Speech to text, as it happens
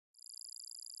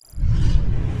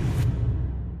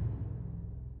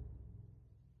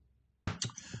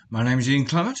My name is Ian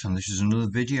Clement, and this is another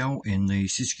video in the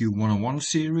SysQue 101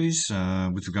 series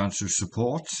with regards to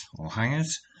support or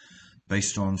hangers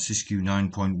based on SysQue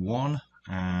 9.1.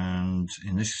 And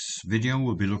in this video,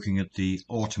 we'll be looking at the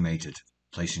automated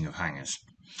placing of hangers.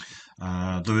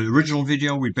 The original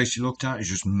video we basically looked at is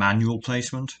just manual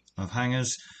placement of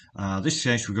hangers. This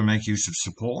case, we're going to make use of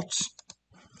supports,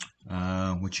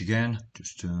 which again,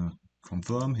 just to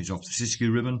confirm, is off the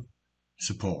SysQue ribbon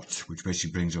support, which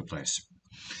basically brings up this.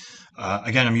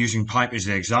 Again, I'm using pipe as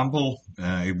the example.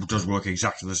 It does work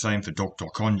exactly the same for duct or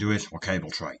conduit or cable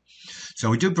tray. So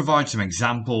we do provide some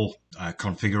example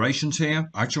configurations here.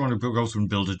 I actually want to go through and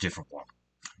build a different one.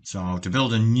 So to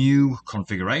build a new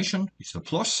configuration, it's the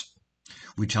plus.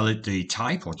 We tell it the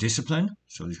type or discipline.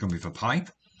 So it's going to be for pipe.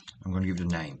 I'm going to give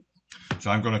it a name.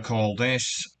 So I'm going to call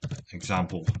this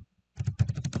example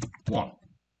 1.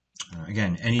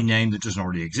 Again, any name that doesn't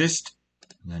already exist,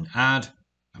 and then add,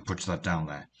 and puts that down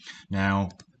there. Now,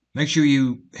 make sure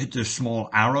you hit the small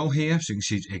arrow here so you can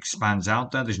see it expands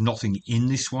out there. There's nothing in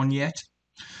this one yet.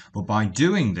 But by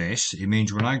doing this, it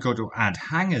means when I go to add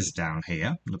hangers down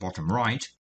here in the bottom right,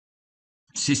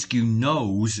 SysQue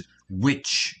knows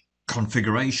which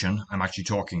configuration I'm actually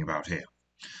talking about here.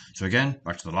 So again,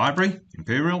 back to the library,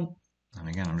 Imperial. And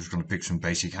again, I'm just going to pick some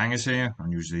basic hangers here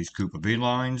and use these Cooper B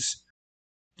lines,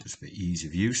 just for ease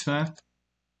of use there.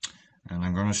 And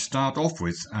I'm going to start off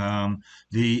with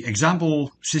the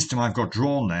example system I've got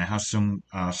drawn there has some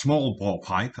small bore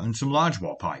pipe and some large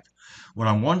bore pipe. What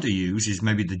I want to use is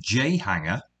maybe the J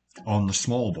hanger on the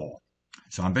small bore.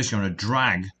 So I'm basically going to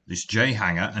drag this J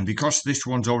hanger, and because this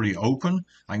one's already open,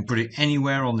 I can put it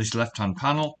anywhere on this left-hand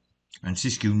panel, and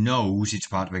SysQue knows it's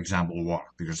part of example 1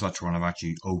 because that's one I've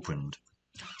actually opened.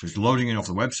 So it's loading it off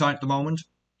the website at the moment,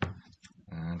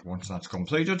 and once that's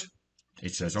completed,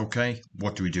 it says, okay,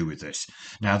 what do we do with this?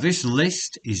 Now, this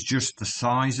list is just the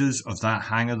sizes of that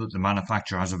hanger that the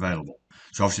manufacturer has available.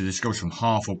 So obviously this goes from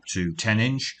half up to 10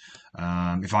 inch.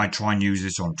 If I try and use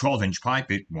this on 12-inch pipe,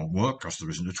 it won't work because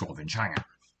there isn't a 12-inch hanger.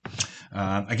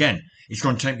 Again, it's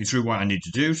going to take me through what I need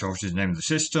to do. So obviously the name of the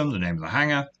system, the name of the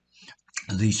hanger.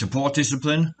 The support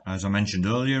discipline, as I mentioned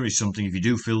earlier, is something if you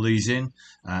do fill these in,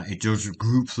 it does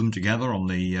group them together on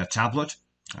the tablet.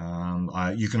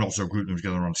 You can also group them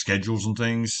together on schedules and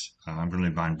things. I'm going to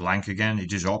leave mine blank again.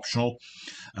 It is optional.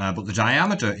 But the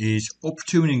diameter is up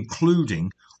to and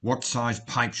including what size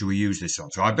pipe should we use this on.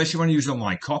 So I basically want to use it on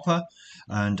my copper,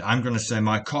 and I'm going to say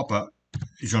my copper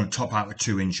is going to top out at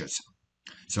 2 inches.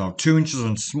 So 2 inches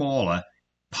and smaller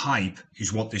pipe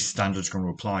is what this standard is going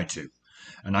to apply to.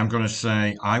 And I'm going to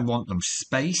say I want them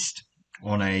spaced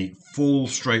on a full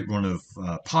straight run of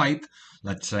pipe,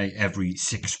 let's say every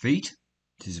 6 feet.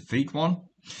 This is a feet one.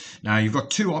 Now you've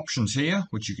got two options here,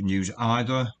 which you can use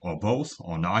either or both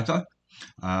or neither.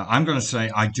 I'm going to say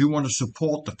I do want to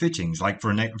support the fittings, like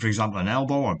for example an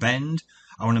elbow or bend.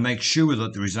 I want to make sure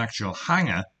that there is actual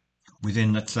hanger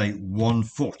within, let's say, 1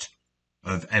 foot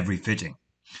of every fitting.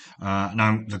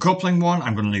 Now the coupling one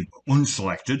I'm going to leave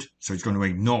unselected, so it's going to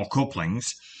ignore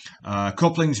couplings.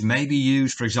 Couplings may be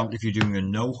used, for example, if you're doing a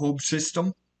no hub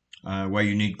system, where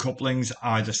you need couplings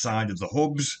either side of the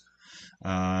hubs.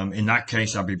 In that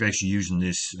case, I'll be basically using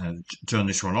this, turn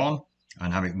this one on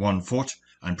and have it 1 foot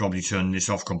and probably turn this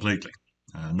off completely.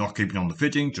 Not keeping on the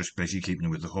fitting, just basically keeping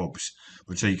it with the hubs.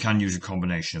 But so you can use a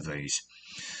combination of these.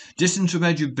 Distance of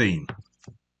edge of beam.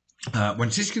 When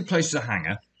SysQue places a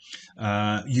hanger,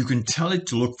 you can tell it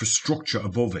to look for structure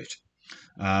above it.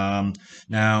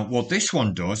 Now, what this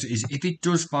one does is if it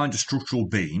does find a structural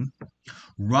beam,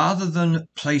 rather than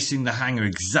placing the hanger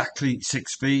exactly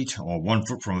 6 feet or 1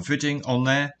 foot from a fitting on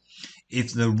there,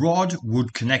 if the rod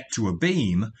would connect to a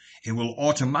beam, it will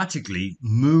automatically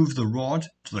move the rod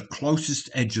to the closest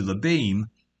edge of the beam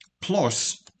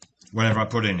plus whatever I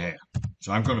put in here.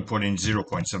 So I'm going to put in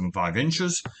 0.75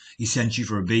 inches, essentially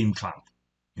for a beam clamp.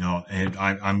 You know, and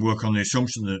I'm working on the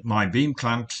assumption that my beam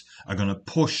clamps are going to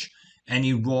push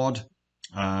any rod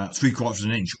 3/4 of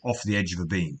an inch off the edge of a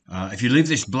beam. If you leave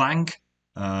this blank,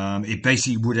 it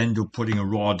basically would end up putting a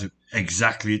rod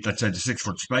exactly, let's say, the 6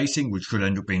 foot spacing, which could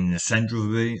end up being in the center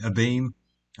of a beam,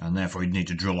 and therefore you'd need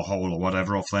to drill a hole or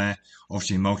whatever off there.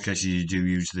 Obviously, in most cases, you do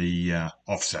use the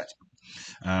offset.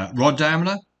 Rod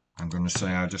diameter, I'm going to say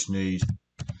I just need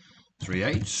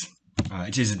 3/8.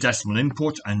 It is a decimal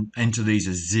input, and enter these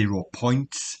as 0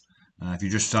 points. If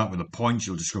you just start with a point,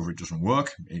 you'll discover it doesn't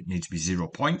work. It needs to be 0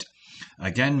 point.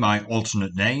 Again, my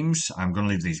alternate names, I'm going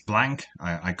to leave these blank.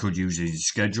 I could use these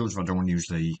schedules if I don't want to use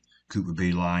the Cooper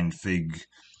B line, Fig,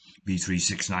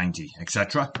 B3690,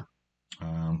 etc.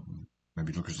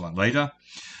 Maybe look at that later.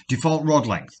 Default rod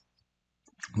length.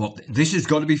 Well, this has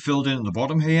got to be filled in at the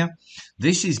bottom here.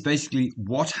 This is basically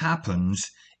what happens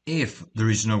if there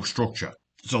is no structure.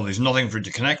 So there's nothing for it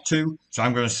to connect to. So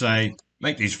I'm going to say,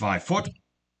 make these 5 foot.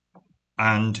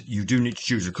 And you do need to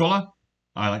choose a colour.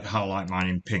 I like to highlight mine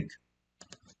in pink.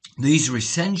 These are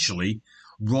essentially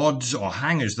rods or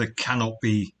hangers that cannot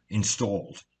be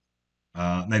installed.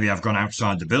 Maybe I've gone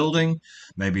outside the building.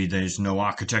 Maybe there's no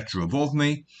architecture above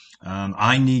me.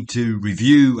 I need to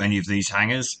review any of these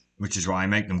hangers, which is why I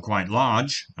make them quite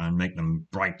large and make them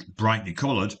brightly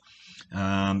coloured.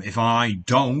 If I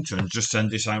don't and just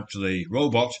send this out to the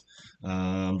robot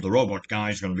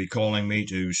guy is going to be calling me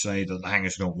to say that the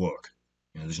hangers don't work.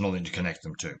 There's nothing to connect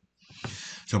them to.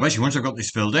 So basically, once I've got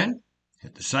this filled in,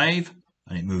 hit the save,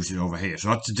 and it moves it over here. So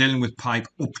that's dealing with pipe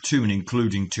up to and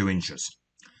including 2 inches.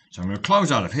 So I'm going to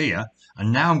close out of here,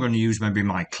 and now I'm going to use maybe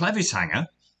my Clevis hanger,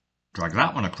 drag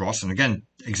that one across, and again,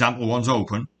 example 1's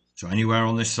open, so anywhere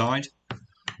on this side,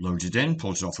 loads it in,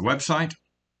 pulls it off the website.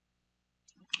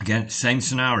 Again, same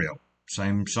scenario,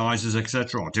 same sizes,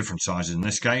 etc., or different sizes in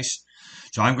this case.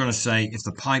 So I'm going to say if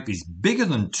the pipe is bigger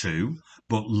than 2,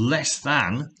 but less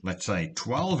than, let's say,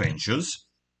 12 inches,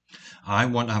 I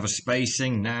want to have a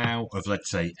spacing now of,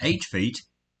 let's say, 8 feet.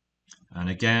 And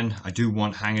again, I do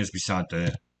want hangers beside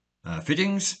the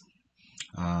fittings.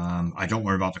 I don't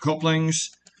worry about the couplings.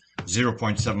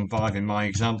 0.75 in my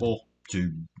example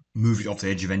to move it off the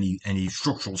edge of any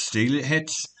structural steel it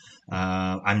hits.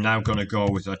 I'm now going to go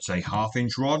with, let's say, 1/2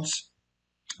 inch rods.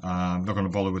 I'm not going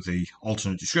to bother with the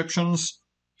alternate descriptions.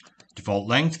 Default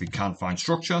length, if you can't find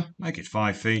structure, make it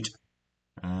 5 feet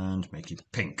and make it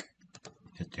pink.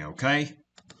 Hit the OK,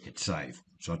 hit save.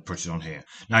 So it puts it on here.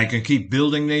 Now you can keep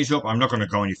building these up. I'm not going to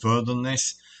go any further than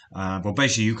this. But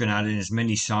basically you can add in as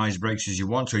many size breaks as you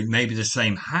want. So it may be the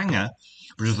same hanger,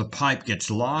 but as the pipe gets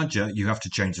larger, you have to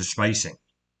change the spacing.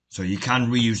 So you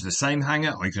can reuse the same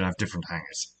hanger or you can have different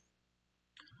hangers.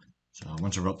 So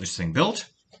once I've got this thing built,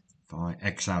 if I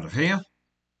X out of here,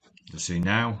 you'll see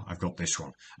now I've got this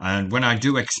one. And when I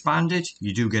do expand it,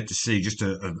 you do get to see just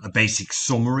a basic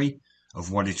summary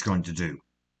of what it's going to do.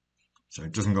 So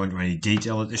it doesn't go into any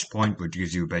detail at this point, but it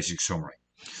gives you a basic summary.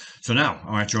 So now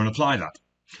I'm actually going to apply that.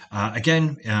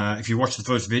 Again, if you watch the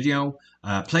first video,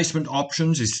 placement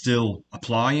options is still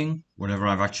applying whenever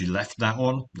I've actually left that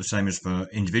on. The same as for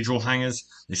individual hangers.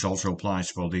 This also applies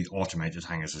for the automated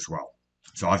hangers as well.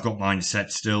 So I've got mine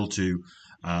set still to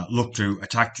look to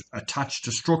attach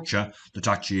to structure that's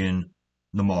actually in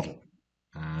the model.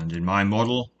 And in my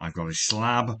model, I've got a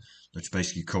slab that's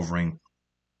basically covering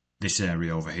this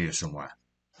area over here somewhere.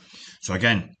 So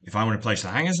again, if I want to place the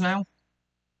hangers now,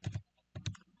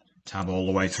 tab all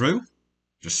the way through,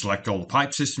 just select all the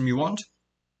pipe system you want,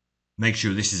 make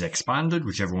sure this is expanded,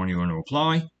 whichever one you want to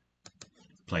apply,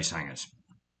 place hangers.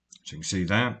 So you can see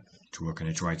there, it's working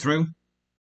its way through.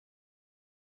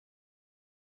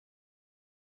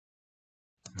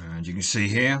 And you can see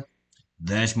here,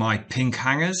 there's my pink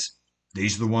hangers.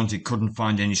 These are the ones it couldn't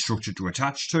find any structure to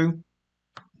attach to.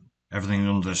 Everything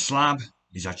under the slab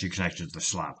is actually connected to the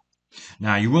slab.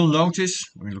 Now you will notice,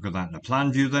 when we look at that in the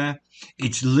plan view there,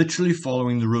 it's literally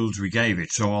following the rules we gave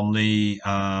it. So on the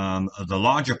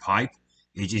larger pipe,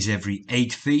 it is every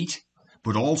 8 feet,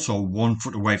 but also 1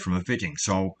 foot away from a fitting.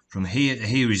 So from here to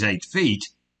here is 8 feet,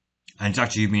 and it's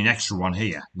actually giving me an extra one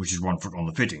here, which is 1 foot on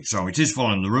the fitting. So it is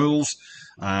following the rules.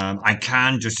 I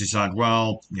can just decide,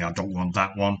 well, yeah, I don't want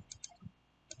that one.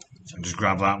 So just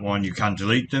grab that one. You can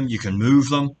delete them. You can move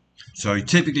them. So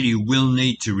typically you will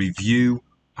need to review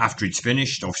after it's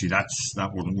finished. Obviously that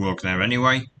wouldn't work there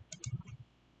anyway.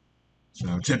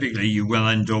 So typically you will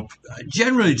end up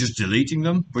generally just deleting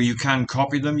them, but you can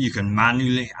copy them. You can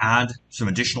manually add some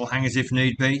additional hangers if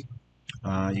need be.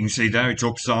 You can see there it's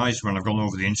upsized when I've gone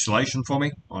over the installation for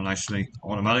me, or nicely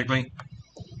automatically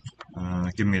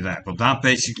giving me that. But that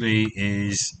basically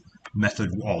is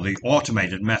method, or the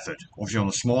automated method. Obviously on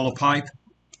the smaller pipe,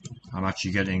 I'm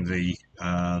actually getting the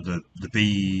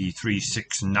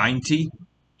B3690.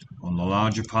 On the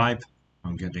larger pipe,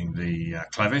 I'm getting the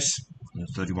Clevis, the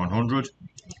 3100.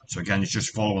 So again, it's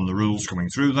just following the rules coming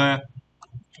through there.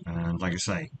 And like I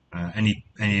say,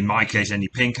 in my case, any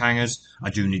pink hangers,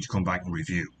 I do need to come back and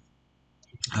review.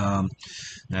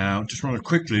 Now, just want to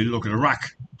quickly look at a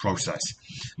rack process.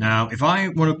 Now, if I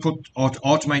want to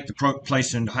automate the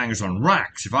placement of hangers on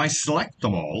racks, if I select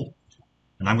them all,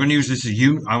 and I'm going to use this as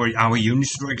our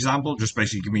unistrut example, just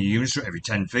basically give me a unistrut every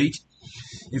 10 feet.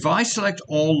 If I select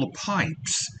all the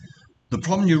pipes, the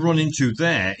problem you run into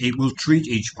there, it will treat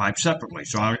each pipe separately.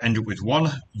 So I end up with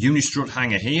one unistrut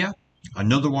hanger here,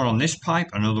 another one on this pipe,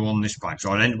 another one on this pipe.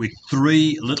 So I'd end up with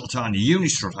 3 little tiny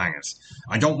unistrut hangers.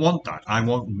 I don't want that. I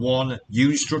want one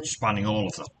unistrut spanning all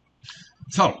of them.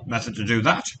 So, method to do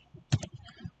that,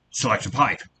 select a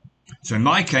pipe. So in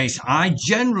my case, I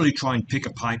generally try and pick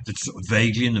a pipe that's sort of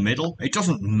vaguely in the middle. It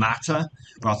doesn't matter,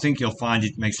 but I think you'll find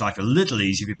it makes life a little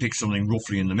easier if you pick something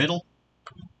roughly in the middle.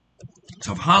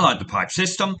 So I've highlighted the pipe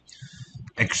system,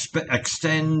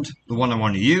 extend the one I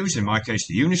want to use, in my case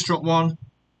the unistrut one,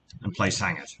 and place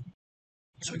hangers.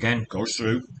 So again, goes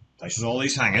through, places all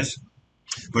these hangers,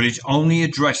 but it's only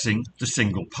addressing the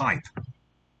single pipe,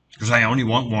 because I only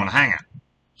want one hanger.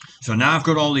 So now I've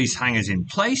got all these hangers in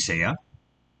place here.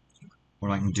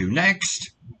 What I can do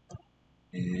next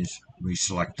is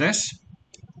reselect this,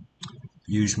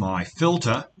 use my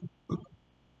filter.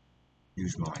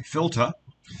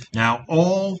 Now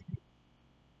all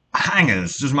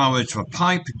hangers, doesn't matter whether it's for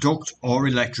pipe, duct or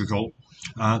electrical,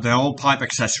 they're all pipe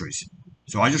accessories.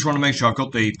 So I just want to make sure I've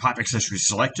got the pipe accessories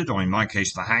selected, or in my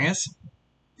case the hangers.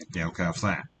 Get the OK off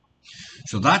there.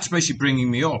 So that's basically bringing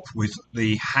me up with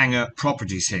the hanger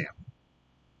properties here.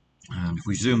 And if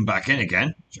we zoom back in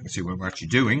again, so you can see what we're actually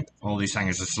doing, all these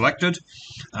hangers are selected.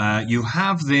 You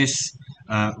have this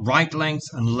right length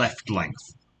and left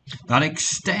length. That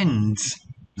extends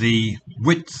the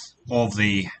width of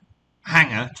the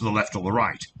hanger to the left or the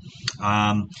right.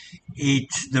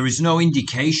 There is no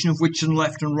indication of which and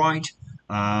left and right.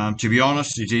 To be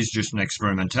honest, it is just an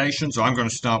experimentation. So I'm going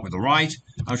to start with the right.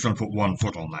 I'm just going to put 1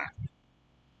 foot on there.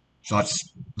 So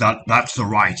that's the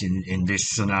right in this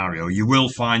scenario. You will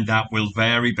find that will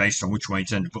vary based on which way you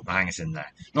tend to put the hangers in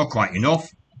there. Not quite enough.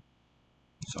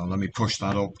 So let me push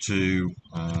that up to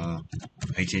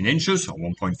 18 inches or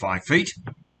 1.5 feet.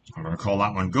 I'm going to call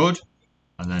that one good.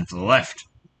 And then for the left,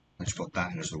 let's put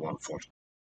that in as the 1 foot.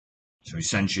 So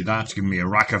essentially that's giving me a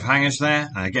rack of hangers there.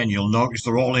 And again, you'll notice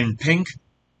they're all in pink.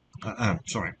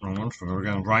 Sorry, wrong ones. We're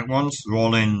going to right ones. They're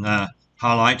all in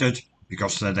highlighted,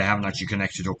 because they haven't actually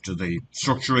connected up to the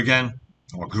structure again,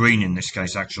 or green in this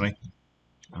case actually.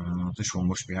 This one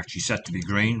must be actually set to be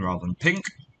green rather than pink.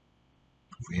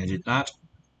 If we edit that,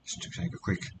 just to take a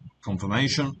quick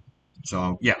confirmation.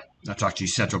 So yeah, that's actually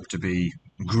set up to be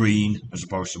green as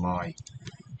opposed to my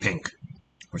pink,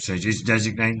 which says it's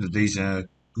designated that these are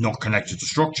not connected to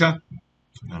structure,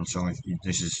 and so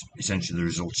this is essentially the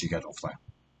results you get off there.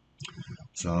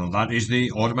 So that is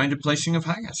the automated placing of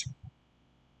hangers.